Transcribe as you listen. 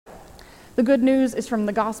The good news is from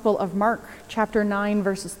the Gospel of Mark, chapter 9,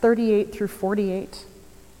 verses 38 through 48.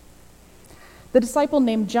 The disciple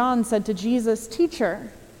named John said to Jesus, "Teacher,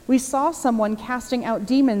 we saw someone casting out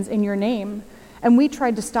demons in your name, and we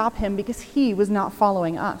tried to stop him because he was not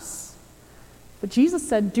following us." But Jesus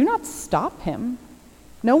said, "Do not stop him.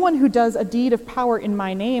 No one who does a deed of power in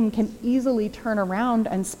my name can easily turn around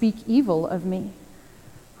and speak evil of me.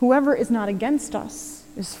 Whoever is not against us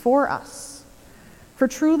is for us. For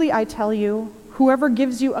truly I tell you, whoever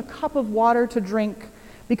gives you a cup of water to drink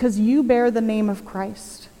because you bear the name of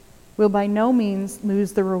Christ will by no means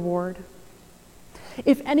lose the reward.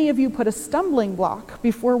 If any of you put a stumbling block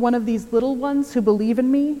before one of these little ones who believe in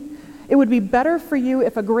me, it would be better for you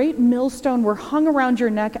if a great millstone were hung around your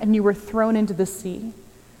neck and you were thrown into the sea.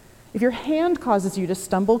 If your hand causes you to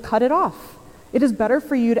stumble, cut it off. It is better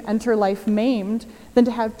for you to enter life maimed than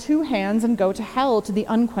to have 2 hands and go to hell, to the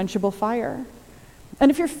unquenchable fire. And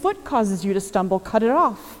if your foot causes you to stumble, cut it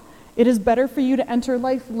off. It is better for you to enter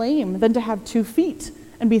life lame than to have 2 feet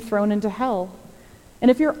and be thrown into hell. And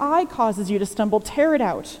if your eye causes you to stumble, tear it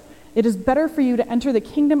out. It is better for you to enter the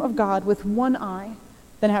kingdom of God with 1 eye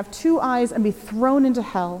than have 2 eyes and be thrown into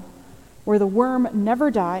hell, where the worm never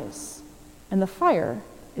dies and the fire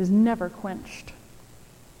is never quenched."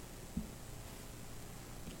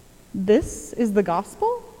 This is the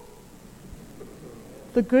gospel?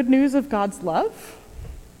 The good news of God's love?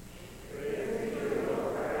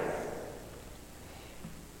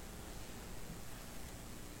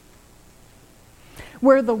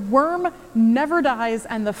 Where the worm never dies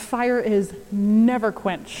and the fire is never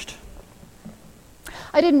quenched.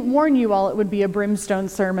 I didn't warn you all it would be a brimstone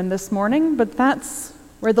sermon this morning, but that's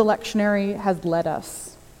where the lectionary has led us.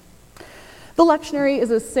 The lectionary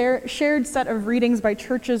is a shared set of readings by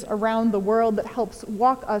churches around the world that helps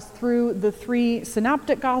walk us through the 3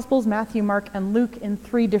 synoptic gospels, Matthew, Mark, and Luke, in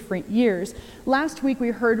 3 different years. Last week we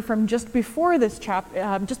heard from just before this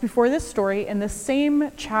story in the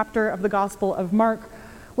same chapter of the Gospel of Mark,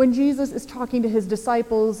 when Jesus is talking to his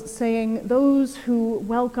disciples, saying, "Those who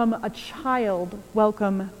welcome a child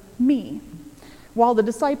welcome me," while the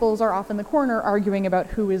disciples are off in the corner arguing about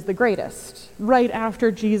who is the greatest, right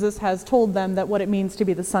after Jesus has told them that what it means to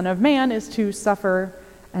be the Son of Man is to suffer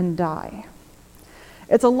and die.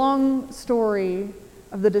 It's a long story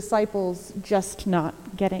of the disciples just not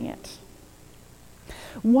getting it.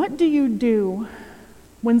 What do you do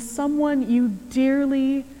when someone you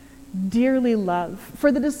dearly, dearly love?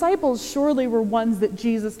 For the disciples surely were ones that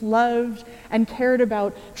Jesus loved and cared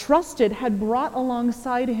about, trusted, had brought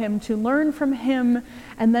alongside him to learn from him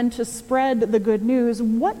and then to spread the good news.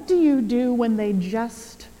 What do you do when they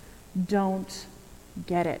just don't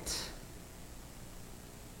get it?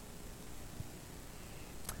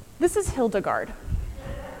 This is Hildegard.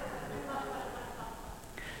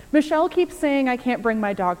 Michelle keeps saying I can't bring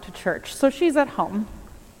my dog to church, so she's at home.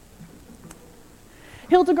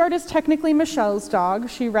 Hildegard is technically Michelle's dog.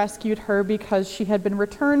 She rescued her because she had been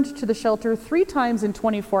returned to the shelter 3 times in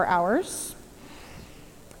 24 hours.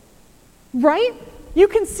 Right? You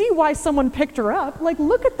can see why someone picked her up. Like,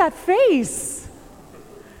 look at that face.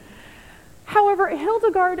 However,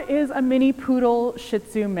 Hildegard is a mini poodle Shih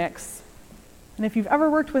Tzu mix. And if you've ever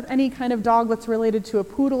worked with any kind of dog that's related to a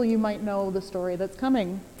poodle, you might know the story that's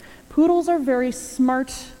coming. Poodles are very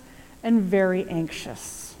smart and very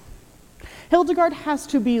anxious. Hildegard has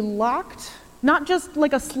to be locked, not just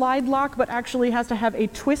like a slide lock, but actually has to have a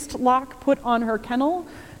twist lock put on her kennel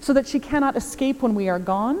so that she cannot escape when we are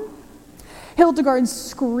gone. Hildegard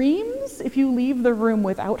screams if you leave the room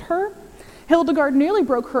without her. Hildegard nearly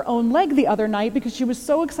broke her own leg the other night because she was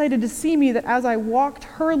so excited to see me that as I walked,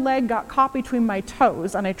 her leg got caught between my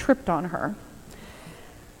toes and I tripped on her.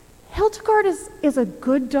 Hildegard is a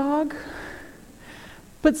good dog,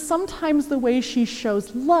 but sometimes the way she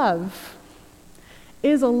shows love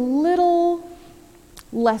is a little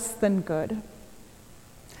less than good.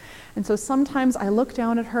 And so sometimes I look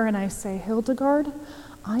down at her and I say, "Hildegard,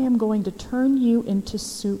 I am going to turn you into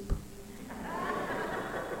soup."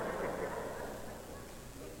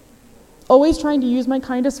 Always trying to use my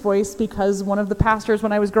kindest voice, because one of the pastors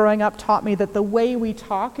when I was growing up taught me that the way we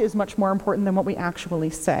talk is much more important than what we actually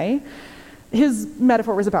say. His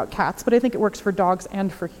metaphor was about cats, but I think it works for dogs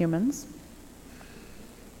and for humans.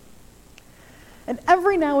 And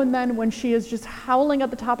every now and then when she is just howling at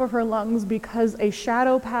the top of her lungs because a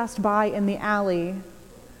shadow passed by in the alley,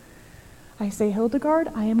 I say, "Hildegard,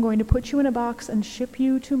 I am going to put you in a box and ship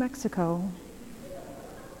you to Mexico."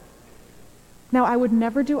 Now, I would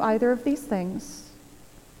never do either of these things.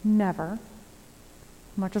 Never.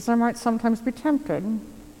 Much as I might sometimes be tempted.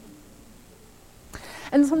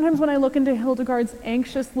 And sometimes when I look into Hildegard's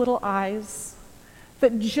anxious little eyes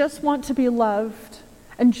that just want to be loved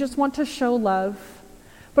and just want to show love,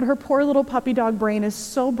 but her poor little puppy dog brain is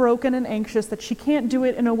so broken and anxious that she can't do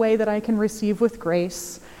it in a way that I can receive with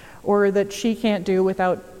grace, or that she can't do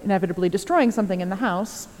without inevitably destroying something in the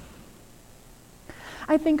house,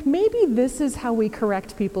 I think maybe this is how we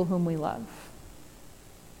correct people whom we love.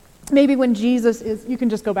 Maybe when Jesus is, you can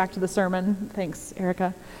just go back to the sermon, thanks,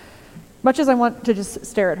 Erica. Much as I want to just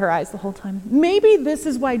stare at her eyes the whole time. Maybe this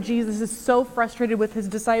is why Jesus is so frustrated with his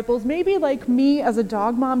disciples. Maybe like me as a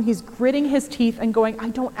dog mom, he's gritting his teeth and going, I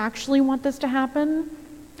don't actually want this to happen.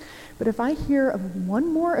 But if I hear of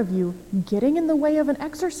one more of you getting in the way of an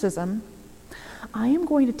exorcism, I am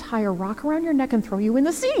going to tie a rock around your neck and throw you in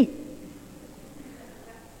the sea.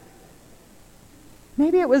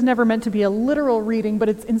 Maybe it was never meant to be a literal reading, but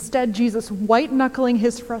it's instead Jesus white-knuckling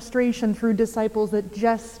his frustration through disciples that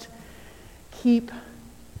just keep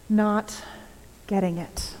not getting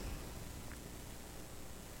it.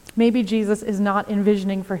 Maybe Jesus is not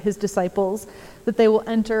envisioning for his disciples that they will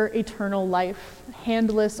enter eternal life,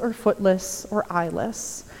 handless or footless or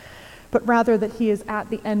eyeless, but rather that he is at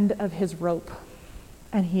the end of his rope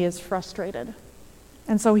and he is frustrated.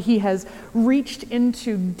 And so he has reached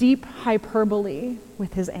into deep hyperbole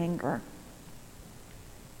with his anger.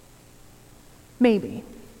 Maybe.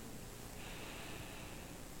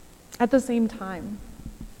 At the same time,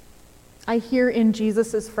 I hear in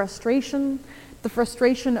Jesus' frustration, the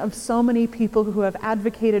frustration of so many people who have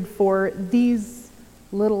advocated for these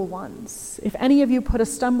little ones. If any of you put a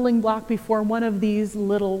stumbling block before one of these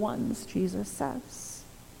little ones, Jesus says.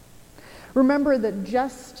 Remember that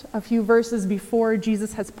just a few verses before,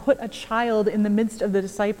 Jesus has put a child in the midst of the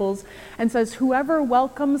disciples and says, whoever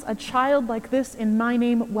welcomes a child like this in my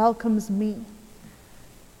name welcomes me.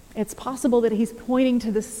 It's possible that he's pointing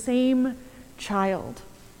to the same child.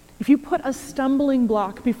 If you put a stumbling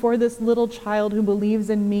block before this little child who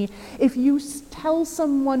believes in me, if you tell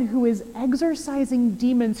someone who is exorcising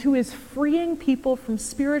demons, who is freeing people from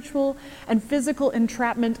spiritual and physical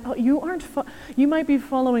entrapment, oh, you might be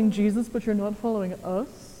following Jesus, but you're not following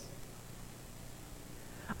us.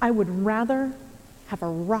 I would rather have a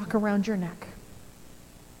rock around your neck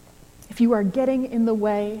if you are getting in the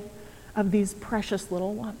way of these precious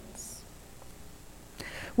little ones.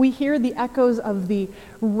 We hear the echoes of the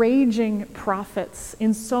raging prophets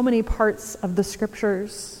in so many parts of the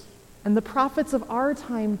scriptures. And the prophets of our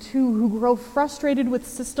time, too, who grow frustrated with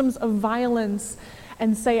systems of violence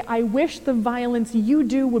and say, I wish the violence you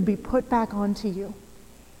do would be put back onto you.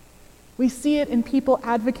 We see it in people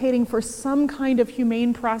advocating for some kind of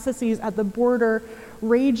humane processes at the border,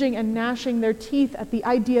 raging and gnashing their teeth at the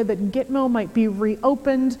idea that Gitmo might be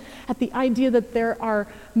reopened, at the idea that there are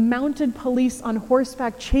mounted police on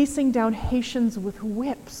horseback chasing down Haitians with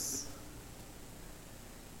whips.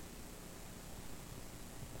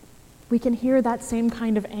 We can hear that same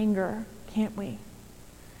kind of anger, can't we?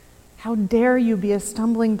 How dare you be a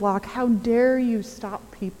stumbling block? How dare you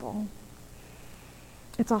stop people?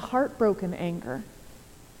 It's a heartbroken anger.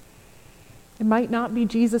 It might not be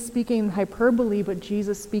Jesus speaking in hyperbole, but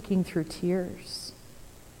Jesus speaking through tears.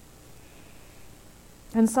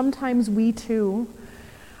 And sometimes we too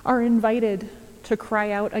are invited to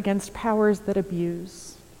cry out against powers that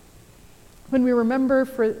abuse. When we remember,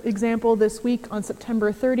 for example, this week on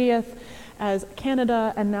September 30th, as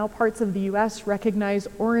Canada and now parts of the US recognize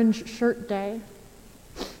Orange Shirt Day,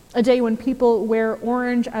 a day when people wear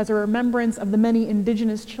orange as a remembrance of the many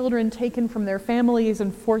Indigenous children taken from their families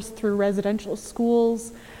and forced through residential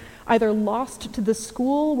schools, either lost to the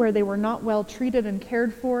school where they were not well treated and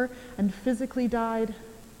cared for and physically died,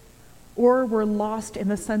 or were lost in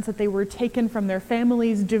the sense that they were taken from their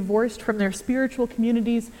families, divorced from their spiritual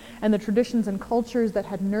communities and the traditions and cultures that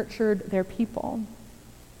had nurtured their people.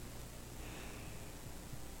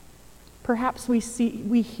 Perhaps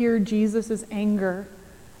we hear Jesus' anger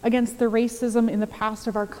against the racism in the past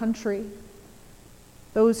of our country,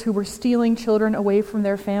 those who were stealing children away from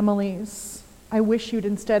their families. I wish you'd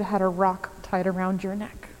instead had a rock tied around your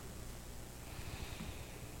neck.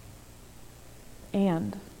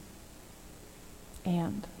 And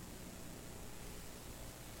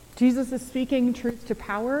Jesus is speaking truth to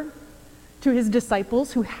power to his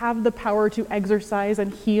disciples who have the power to exorcise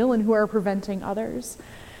and heal and who are preventing others.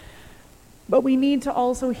 But we need to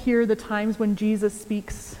also hear the times when Jesus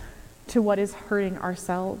speaks to what is hurting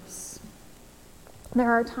ourselves.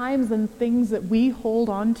 There are times when things that we hold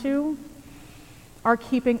on to are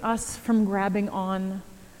keeping us from grabbing on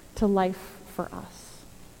to life for us.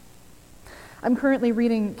 I'm currently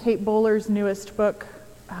reading Kate Bowler's newest book.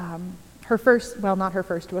 her first, well, not her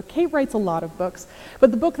first book. Kate writes a lot of books,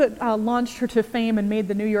 but the book that launched her to fame and made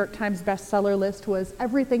the New York Times bestseller list was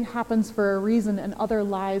Everything Happens for a Reason and Other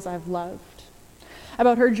Lies I've Loved,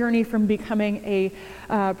 about her journey from becoming a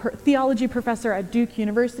theology professor at Duke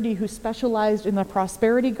University who specialized in the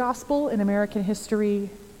prosperity gospel in American history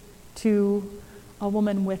to a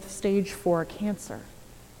woman with stage 4 cancer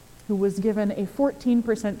who was given a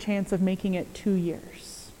 14% chance of making it 2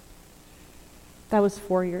 years. That was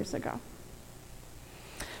 4 years ago.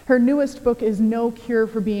 Her newest book is No Cure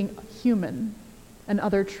for Being Human and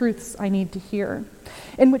Other Truths I Need to Hear,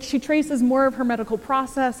 in which she traces more of her medical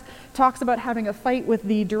process, talks about having a fight with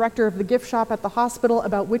the director of the gift shop at the hospital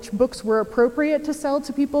about which books were appropriate to sell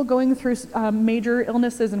to people going through major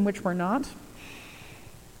illnesses and which were not.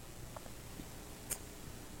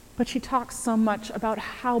 But she talks so much about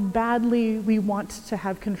how badly we want to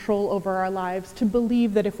have control over our lives, to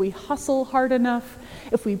believe that if we hustle hard enough,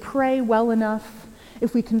 if we pray well enough,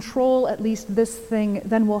 if we control at least this thing,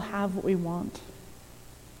 then we'll have what we want.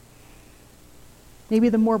 Maybe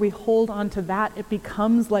the more we hold on to that, it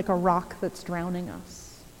becomes like a rock that's drowning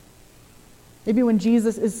us. Maybe when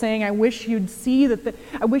Jesus is saying, I wish you'd see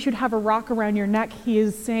I wish you'd have a rock around your neck, he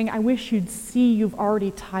is saying, I wish you'd see you've already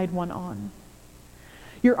tied one on.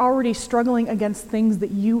 You're already struggling against things that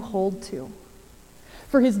you hold to.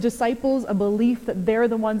 For his disciples, a belief that they're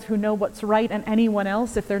the ones who know what's right and anyone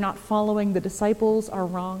else, if they're not following the disciples, are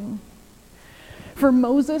wrong. For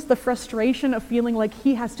Moses, the frustration of feeling like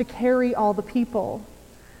he has to carry all the people,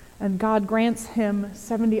 and God grants him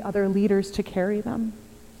 70 other leaders to carry them.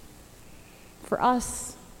 For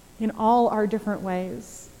us, in all our different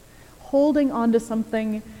ways, holding on to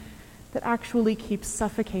something that actually keeps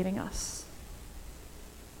suffocating us.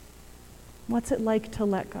 What's it like to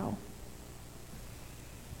let go?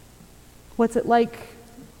 What's it like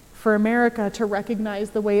for America to recognize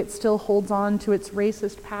the way it still holds on to its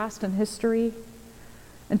racist past and history,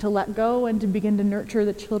 and to let go and to begin to nurture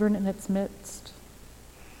the children in its midst?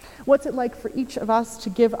 What's it like for each of us to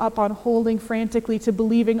give up on holding frantically to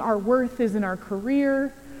believing our worth is in our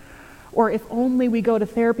career, or if only we go to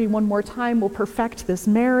therapy one more time, we'll perfect this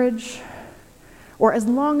marriage, or as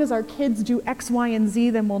long as our kids do X, Y, and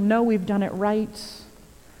Z, then we'll know we've done it right?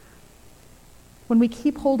 When we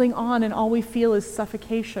keep holding on and all we feel is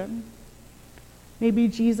suffocation, maybe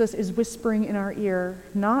Jesus is whispering in our ear,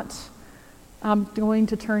 not, I'm going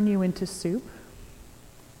to turn you into soup,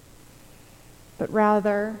 but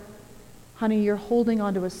rather, honey, you're holding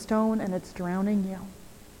onto a stone and it's drowning you.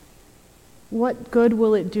 What good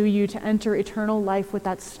will it do you to enter eternal life with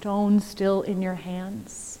that stone still in your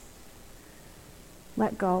hands?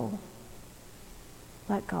 Let go.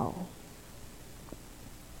 Let go.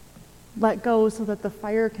 Let go so that the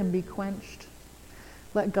fire can be quenched.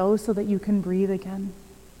 Let go so that you can breathe again.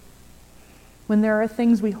 When there are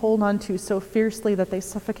things we hold on to so fiercely that they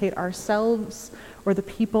suffocate ourselves or the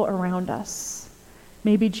people around us,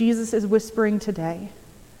 maybe Jesus is whispering today,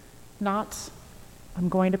 not, I'm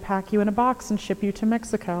going to pack you in a box and ship you to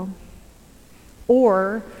Mexico,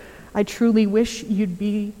 or I truly wish you'd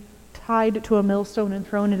be tied to a millstone and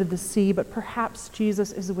thrown into the sea, but perhaps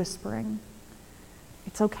Jesus is whispering,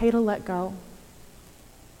 it's okay to let go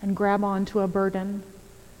and grab onto a burden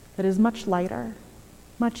that is much lighter,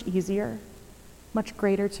 much easier, much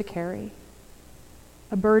greater to carry.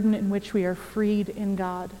 A burden in which we are freed in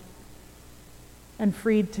God and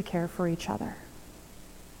freed to care for each other.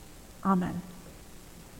 Amen.